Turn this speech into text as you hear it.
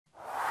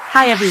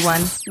Hi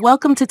everyone,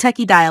 welcome to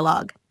Techie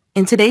Dialogue.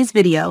 In today's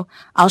video,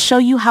 I'll show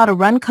you how to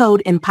run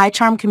code in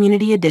PyCharm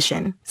Community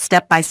Edition,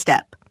 step by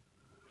step.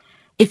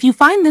 If you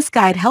find this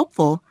guide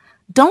helpful,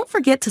 don't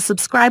forget to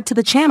subscribe to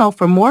the channel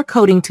for more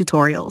coding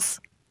tutorials.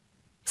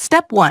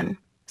 Step 1.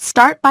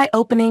 Start by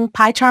opening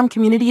PyCharm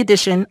Community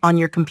Edition on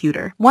your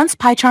computer. Once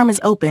PyCharm is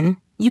open,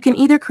 you can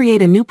either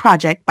create a new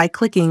project by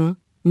clicking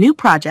New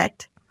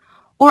Project,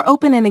 or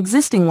open an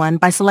existing one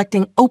by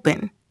selecting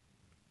Open.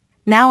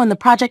 Now in the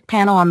project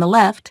panel on the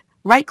left,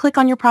 right-click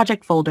on your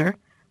project folder,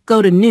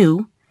 go to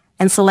New,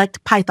 and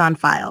select Python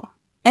file.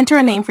 Enter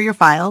a name for your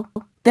file,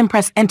 then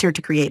press Enter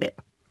to create it.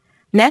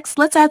 Next,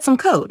 let's add some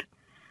code.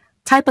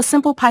 Type a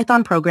simple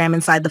Python program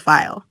inside the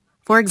file.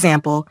 For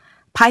example,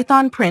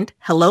 Python print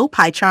hello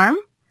PyCharm.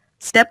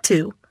 Step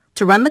 2.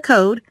 To run the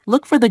code,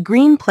 look for the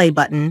green play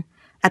button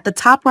at the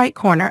top right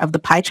corner of the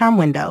PyCharm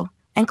window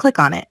and click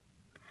on it.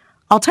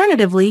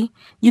 Alternatively,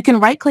 you can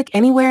right-click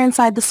anywhere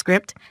inside the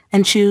script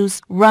and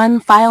choose Run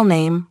File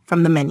Name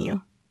from the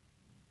menu.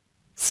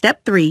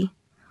 Step 3.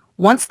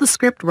 Once the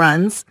script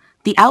runs,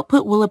 the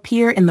output will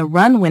appear in the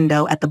Run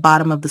window at the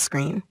bottom of the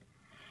screen.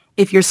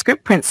 If your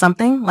script prints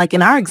something, like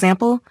in our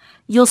example,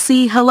 you'll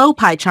see Hello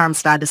PyCharm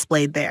star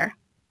displayed there.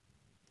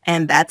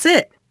 And that's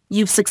it!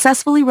 You've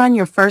successfully run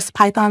your first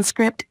Python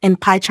script in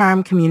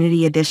PyCharm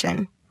Community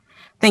Edition.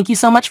 Thank you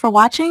so much for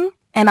watching,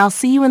 and I'll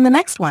see you in the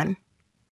next one.